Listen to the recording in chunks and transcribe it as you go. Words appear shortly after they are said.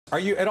Are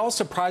you at all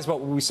surprised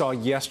about what we saw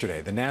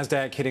yesterday? The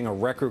NASDAQ hitting a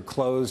record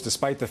close,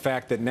 despite the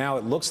fact that now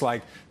it looks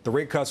like the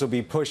rate cuts will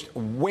be pushed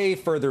way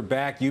further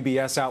back.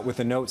 UBS out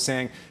with a note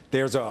saying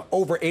there's a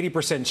over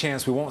 80%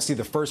 chance we won't see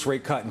the first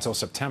rate cut until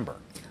September.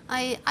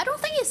 I don't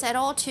think it's at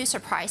all too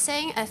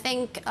surprising. I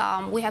think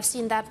we have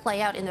seen that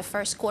play out in the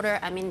first quarter.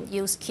 I mean,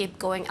 yields keep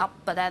going up,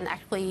 but then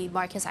actually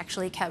markets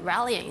actually kept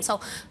rallying.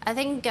 So I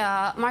think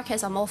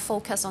markets are more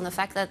focused on the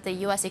fact that the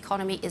U.S.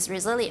 economy is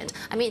resilient.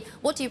 I mean,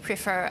 what do you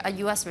prefer, a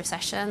U.S.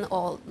 recession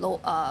or low,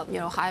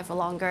 higher for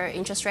longer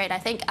interest rate? I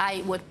think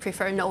I would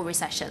prefer no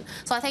recession.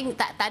 So I think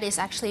that is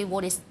actually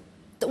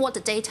what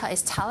the data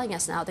is telling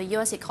us now. The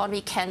U.S.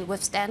 economy can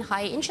withstand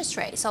high interest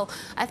rates. So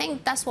I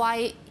think that's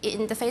why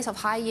in the face of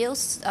high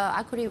yields,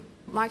 equity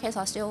markets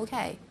are still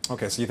okay.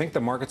 Okay, so you think the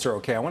markets are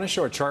okay. I want to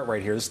show a chart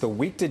right here. This is the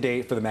week to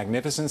date for the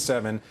Magnificent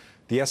Seven,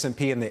 the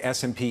S&P and the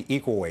S&P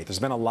equal weight. There's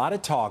been a lot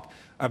of talk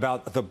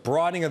about the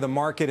broadening of the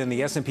market and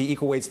the S&P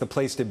equal weight's the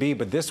place to be,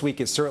 but this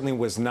week it certainly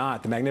was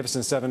not. The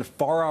Magnificent Seven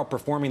far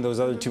outperforming those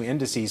other two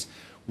indices.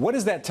 What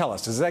does that tell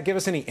us? Does that give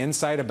us any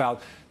insight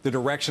about the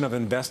direction of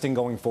investing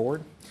going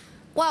forward?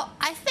 Well,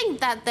 I think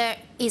that there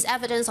is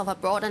evidence of a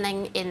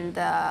broadening in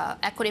the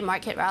equity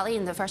market rally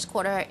in the first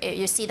quarter.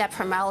 You see that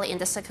primarily in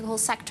the cyclical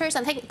sectors.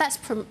 I think that's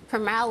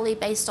primarily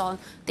based on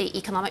the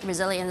economic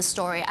resilience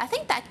story. I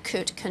think that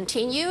could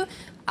continue,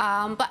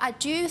 but I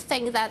do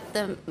think that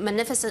the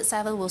Magnificent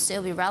Seven will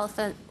still be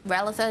relevant,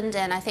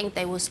 and I think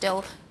they will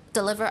still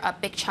deliver a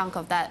big chunk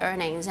of that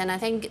earnings. And I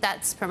think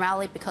that's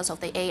primarily because of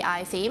the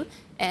AI theme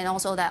and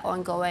also that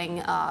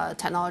ongoing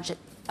technology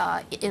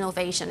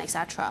innovation,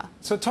 etc.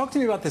 So talk to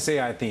me about this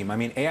AI theme. I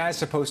mean, AI is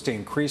supposed to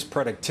increase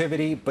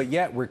productivity, but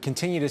yet we're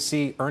continuing to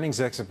see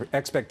earnings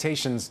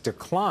expectations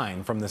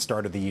decline from the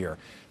start of the year.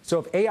 So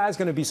if AI is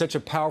going to be such a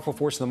powerful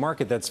force in the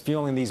market that's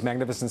fueling these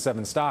Magnificent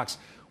Seven stocks,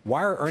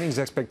 why are earnings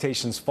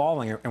expectations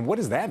falling, and what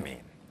does that mean?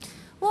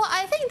 Well,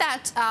 I think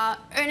that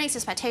earnings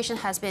expectation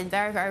has been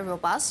very, very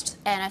robust,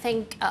 and I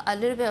think a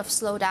little bit of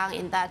slowdown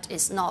in that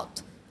is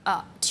not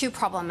too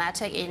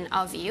problematic in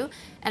our view.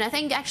 And I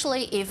think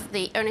actually if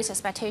the earnings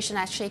expectation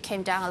actually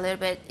came down a little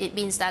bit, it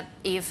means that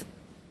if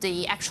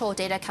the actual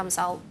data comes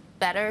out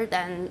better,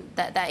 then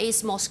there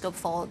is more scope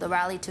for the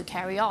rally to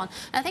carry on.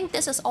 And I think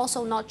this is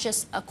also not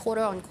just a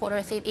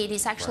quarter-on-quarter theme. It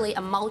is actually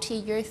a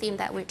multi-year theme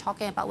that we're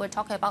talking about. We're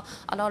talking about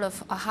a lot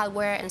of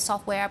hardware and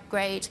software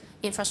upgrade,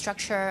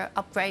 infrastructure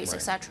upgrades,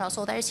 etc.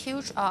 So there's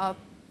huge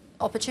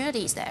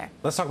opportunities there.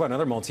 Let's talk about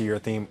another multi-year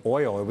theme,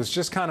 oil. It was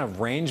just kind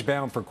of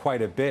range-bound for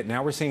quite a bit.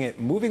 Now we're seeing it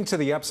moving to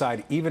the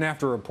upside, even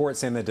after a report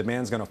saying that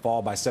demand is going to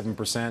fall by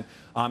 7%.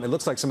 It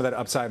looks like some of that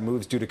upside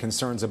moves due to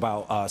concerns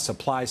about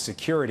supply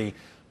security.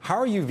 How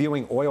are you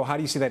viewing oil? How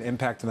do you see that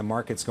impacting the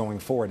markets going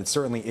forward? It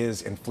certainly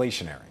is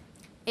inflationary.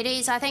 It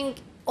is. I think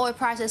oil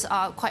prices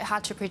are quite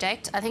hard to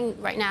predict. I think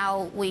right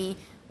now we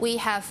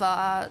have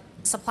a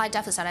supply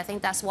deficit. I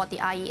think that's what the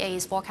IEA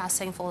is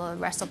forecasting for the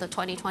rest of the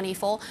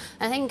 2024.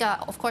 I think,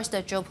 of course,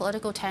 the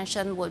geopolitical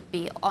tension would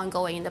be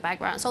ongoing in the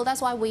background. So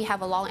that's why we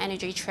have a long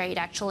energy trade,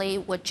 actually,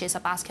 which is a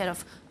basket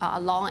of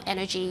long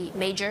energy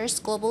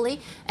majors globally.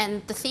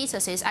 And the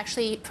thesis is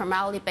actually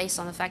primarily based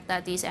on the fact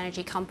that these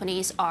energy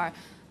companies are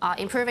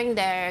improving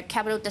their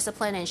capital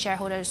discipline and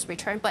shareholders'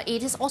 return, but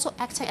it is also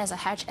acting as a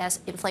hedge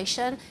as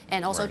inflation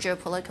and also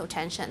geopolitical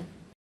tension.